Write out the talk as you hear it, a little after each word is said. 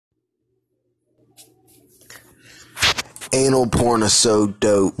Anal porn is so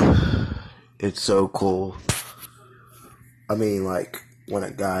dope. It's so cool. I mean, like, when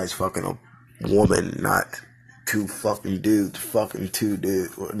a guy's fucking a woman, not two fucking dudes, fucking two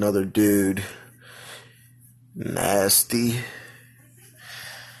dudes, or another dude. Nasty.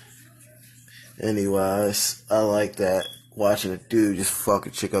 Anyways, I like that. Watching a dude just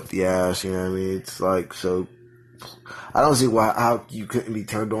fucking chick up the ass, you know what I mean? It's like, so, I don't see how you couldn't be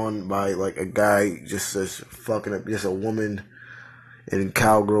turned on by, like, a guy just fucking up, just a woman in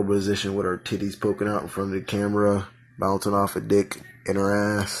cowgirl position with her titties poking out in front of the camera, bouncing off a dick in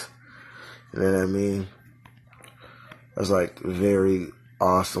her ass. You know what I mean? That's like a very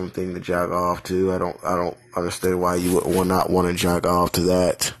awesome thing to jack off to. I don't understand why you would not want to jack off to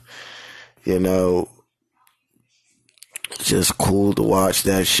that. You know, it's just cool to watch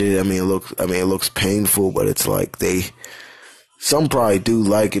that shit. I mean, it looks painful, but it's like some probably do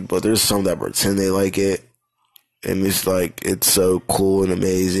like it, but there's some that pretend they like it. And it's like, it's so cool and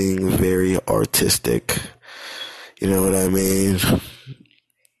amazing, very artistic. You know what I mean?